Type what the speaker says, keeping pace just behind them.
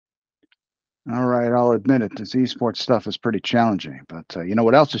All right, I'll admit it. This esports stuff is pretty challenging, but you know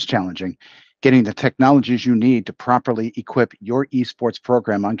what else is challenging? Getting the technologies you need to properly equip your esports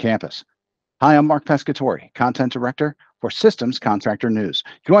program on campus. Hi, I'm Mark Pescatori, Content Director for Systems Contractor News.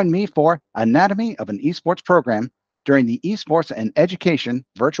 Join me for Anatomy of an Esports Program during the Esports and Education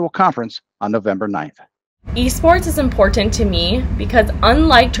Virtual Conference on November 9th. Esports is important to me because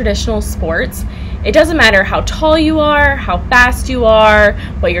unlike traditional sports, it doesn't matter how tall you are, how fast you are,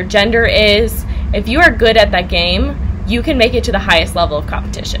 what your gender is. If you are good at that game, you can make it to the highest level of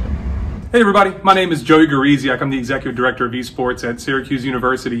competition. Hey everybody, my name is Joey Gariziak. I'm the Executive Director of Esports at Syracuse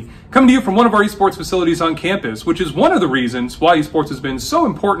University, coming to you from one of our esports facilities on campus, which is one of the reasons why esports has been so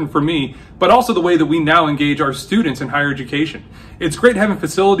important for me, but also the way that we now engage our students in higher education. It's great having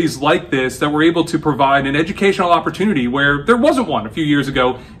facilities like this that we're able to provide an educational opportunity where there wasn't one a few years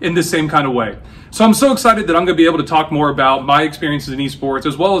ago in this same kind of way. So I'm so excited that I'm going to be able to talk more about my experiences in esports,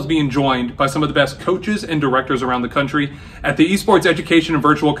 as well as being joined by some of the best coaches and directors around the country at the Esports Education and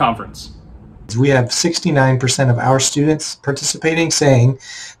Virtual Conference. We have 69% of our students participating saying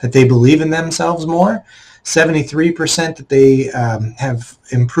that they believe in themselves more, 73% that they have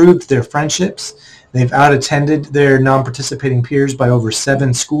improved their friendships, they've out-attended their non-participating peers by over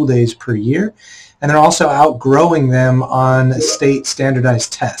 7 school days per year, and they're also outgrowing them on state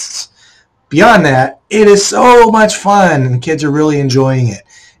standardized tests. Beyond that, it is so much fun, and kids are really enjoying it.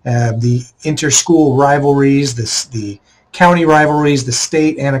 The inter-school rivalries, the county rivalries, the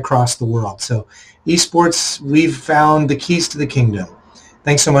state, and across the world. So esports, we've found the keys to the kingdom.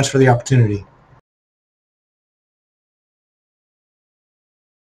 Thanks so much for the opportunity.